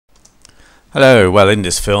Hello, well in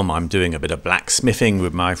this film I'm doing a bit of blacksmithing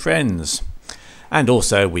with my friends, and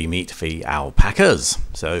also we meet the alpacas,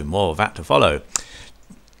 so more of that to follow.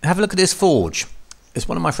 Have a look at this forge. It's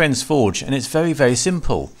one of my friend's forge and it's very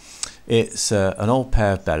simple. It's an old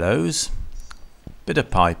pair of bellows, bit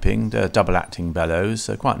of piping, they're double acting bellows,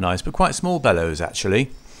 so quite nice, but quite small bellows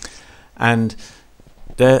actually. And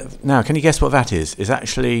now can you guess what that is? It's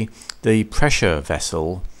actually the pressure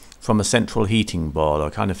vessel from a central heating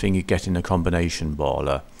boiler, kind of thing you get in a combination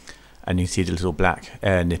boiler. And you see the little black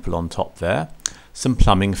air nipple on top there, some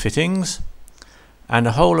plumbing fittings, and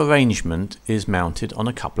the whole arrangement is mounted on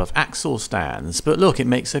a couple of axle stands. But look, it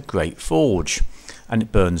makes a great forge and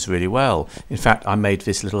it burns really well. In fact, I made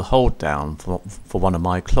this little hold down for one of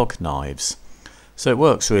my clog knives, so it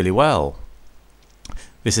works really well.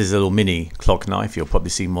 This is a little mini clog knife. You'll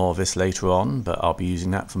probably see more of this later on, but I'll be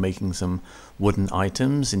using that for making some wooden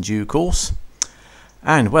items in due course.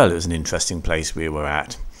 And well, it was an interesting place we were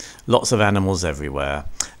at. Lots of animals everywhere,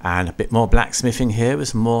 and a bit more blacksmithing here with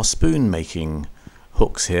some more spoon making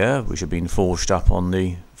hooks here, which have been forged up on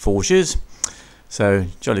the forges. So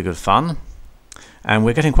jolly good fun. And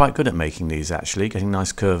we're getting quite good at making these actually, getting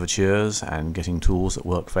nice curvatures and getting tools that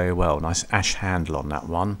work very well. Nice ash handle on that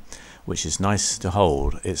one, which is nice to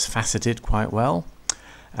hold. It's faceted quite well.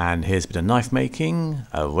 And here's a bit of knife making,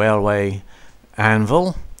 a railway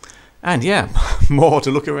anvil, and yeah, more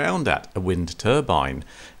to look around at, a wind turbine.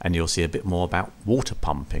 And you'll see a bit more about water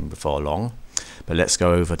pumping before long. But let's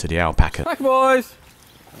go over to the alpaca. Back boys!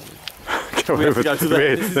 Go over to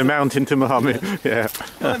the mountain to Mohammed. Yeah.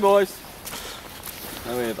 Hi boys!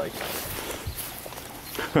 How are they?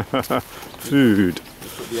 Food.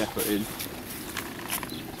 Let's put the effort in.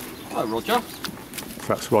 Hello Roger.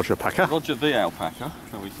 That's Roger Packer. Roger the alpaca.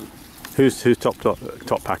 Who's top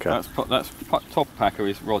packer? That's top packer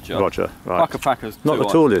is Roger. Roger, right. Pucker packer's not the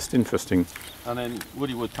tallest, interesting. And then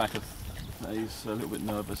Woody Woodpecker, he's a little bit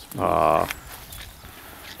nervous. Ah.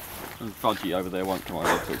 And Fudgy over there won't come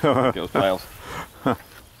over till girls' players. Oh,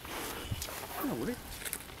 Woody.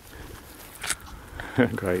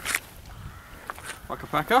 Great. Pucker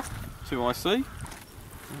packer, 2IC.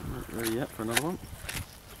 Not ready yet for another one.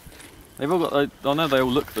 They've all got. I know they all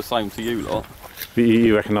look the same to you lot.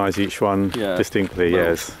 You recognise each one distinctly, well,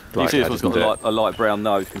 yes. You see this one's got a light brown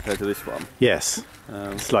nose compared to this one. Yes.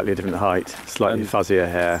 Slightly different height, slightly fuzzier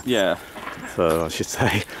hair. Yeah. So I should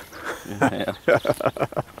say. Yeah.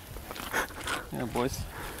 Yeah, boys.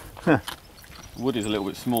 Huh. Woody's a little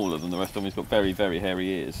bit smaller than the rest of them. He's got very hairy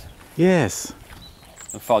ears. Yes.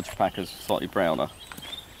 The Fudge Packer's slightly browner.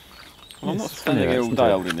 Well, I'm not standing here all day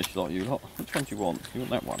holding this like you lot. Which one do you want? You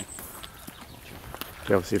want that one?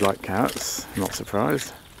 They obviously like carrots, not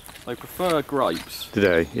surprised. They prefer grapes. Do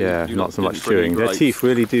they? Yeah, not so much chewing. Their grapes. teeth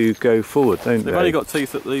really do go forward, don't they? They've only got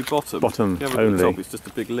teeth at the bottom. Bottom the only. Top is just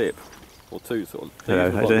a big lip. Or two sort of. I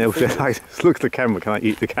don't know if I look at the camera, can I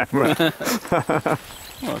eat the camera?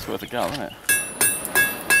 Well, that's worth a go, isn't it?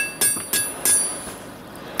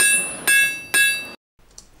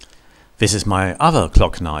 This is my other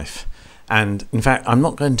clog knife, and in fact I'm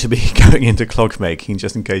not going to be going into clog making,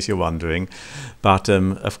 just in case you're wondering, but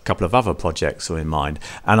a couple of other projects are in mind,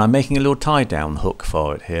 and I'm making a little tie down hook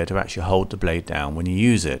for it here to actually hold the blade down when you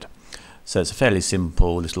use it. So it's a fairly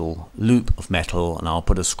simple little loop of metal, and I'll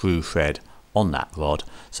put a screw thread on that rod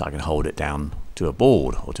so I can hold it down to a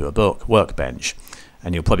board or to a workbench.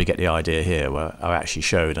 And you'll probably get the idea here where I actually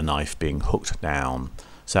showed a knife being hooked down,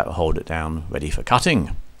 so that will hold it down ready for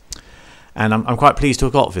cutting. And I'm quite pleased to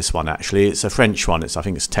have got this one actually. It's a French one. I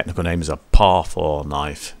think its technical name is a parfour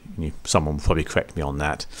knife. Someone will probably correct me on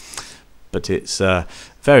that. But it's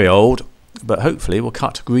very old, but hopefully will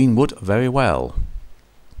cut green wood very well.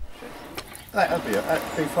 That'd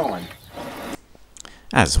be fine.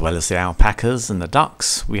 As well as the alpacas and the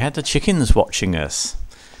ducks, we had the chickens watching us.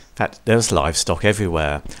 In fact, there was livestock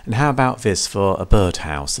everywhere. And how about this for a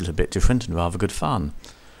birdhouse? A little bit different and rather good fun.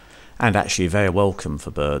 And actually very welcome for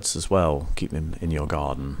birds as well. Keep them in your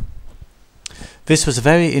garden. This was a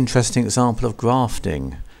very interesting example of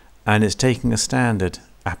grafting, and it's taking a standard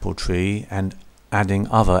apple tree and adding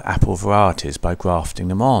other apple varieties by grafting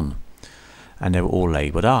them on. And they were all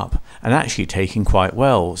labelled up and actually taking quite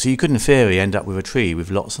well. So you could in theory end up with a tree with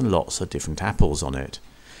lots and lots of different apples on it,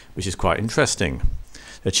 which is quite interesting.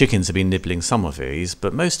 The chickens have been nibbling some of these,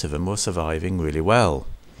 but most of them were surviving really well.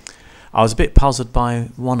 I was a bit puzzled by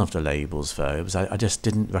one of the labels though, because I just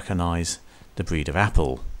didn't recognise the breed of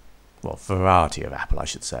apple. Well, variety of apple I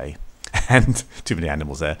should say. And too many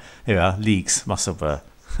animals there. Here are leeks, must have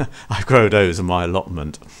I grow those in my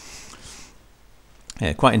allotment.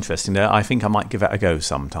 Yeah, quite interesting there. I think I might give that a go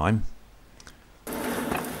sometime.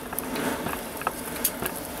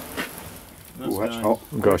 that's hot.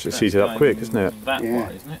 Oh gosh, it's heated up quick, isn't it? That Yeah.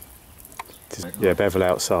 way, isn't it? Yeah, bevel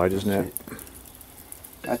outside, isn't it?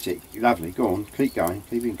 That's it. Lovely. Go on. Keep going.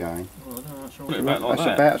 Keep it going. Oh, I don't know, put it about like That's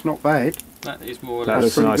that. about. It's not bad. That is more or That less.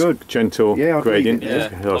 looks a pretty nice, good. gentle Yeah, I'd gradient. leave it there.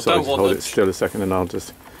 Yeah. I So don't I'll just want hold the- it still a second and I'll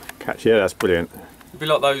just catch. Yeah, that's brilliant. It'd be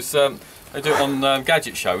like those, they do it on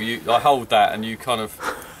Gadget Show. I hold that and you kind of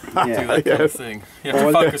do Yeah. that kind of Yes. thing. You have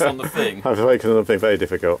to focus on the thing. I've taken something very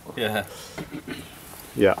difficult. Yeah.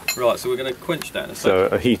 Yeah. Right, so we're going to quench that in a So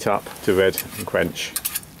second. a heat up to red and quench.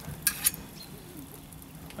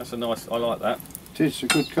 That's a nice, I like that. It is a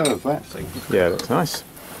good curve, that. Yeah, that's nice.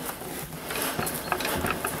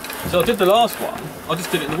 So I did the last one, I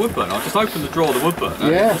just did it in the wood burner. I just opened the drawer of the wood burner.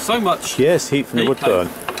 Yeah. There's so much. Yes, heat from the Heat wood burn.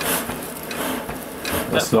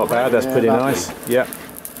 That's not bad. That's Yeah, pretty lovely. nice. Yeah.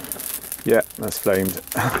 Yeah, that's flamed.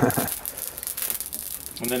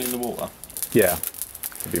 And then in the water. Yeah.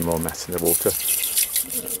 There'll be more mess in the water.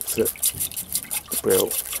 That's it.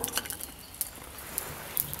 Brill.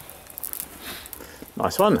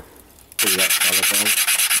 Nice one. All that colour gold.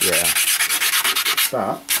 Yeah.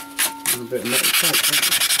 But a bit of metal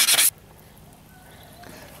tape,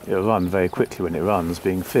 It'll run very quickly when it runs,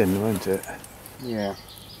 being thin, won't it? yeah.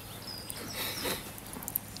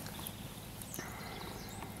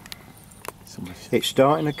 It's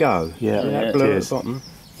starting to go. Yeah, that it blue at is. the bottom.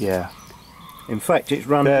 Yeah. In fact, it's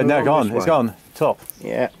run. Yeah, no, along gone. this It's way. gone. Top.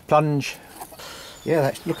 Yeah, Plunge.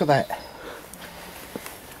 yeah. Look at that.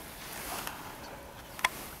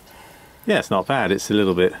 Yeah, it's not bad. It's a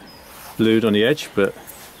little bit blued on the edge, but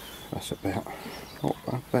That's about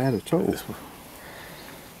not bad at all.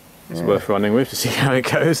 it's worth running with to see how it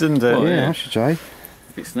goes. And Well, Yeah, yeah. I should say.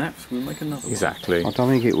 If it snaps, we'll make another one. exactly. I don't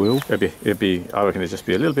think it will. It'd be. I reckon it'd just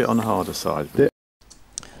be a little bit on the harder side.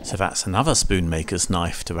 So that's another spoon maker's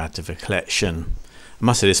knife to add to the collection. I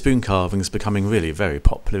must say, the spoon carving is becoming really very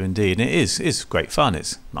popular indeed, and it is great fun.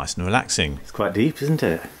 It's nice and relaxing. It's quite deep, isn't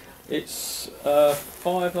it? It's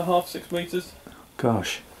 5.5, 6 metres.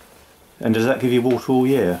 Gosh. And does that give you water all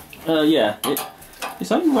year? Yeah,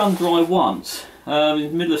 it's only run dry once, in the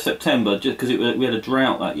middle of September, just because we had a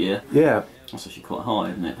drought that year. Yeah, That's actually quite high,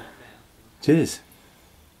 isn't it? it is.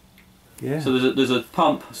 Yeah. So there's a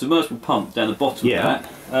pump, a submersible pump down the bottom Yeah.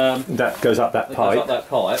 of that. That goes up that It pipe, goes up that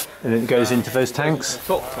pipe. and then it goes into those tanks. The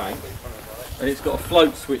top tank, and it's got a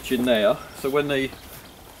float switch in there. So when the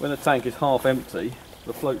tank is half empty,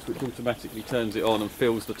 the float switch automatically turns it on and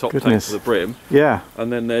fills the top tank Goodness. to the brim. Yeah.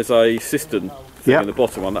 And then there's a cistern thing Yep. in the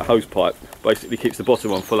bottom one. That hose pipe basically keeps the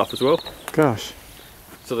bottom one full up as well. Gosh.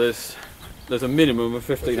 So there's a minimum of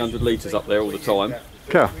 1,500 litres up there all the time.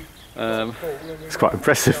 Cool. It's quite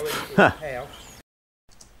impressive. Huh.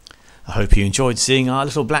 I hope you enjoyed seeing our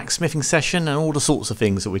little blacksmithing session and all the sorts of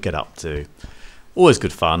things that we get up to. Always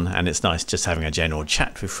good fun, and it's nice just having a general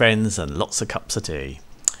chat with friends and lots of cups of tea.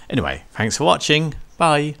 Anyway, thanks for watching.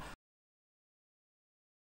 Bye.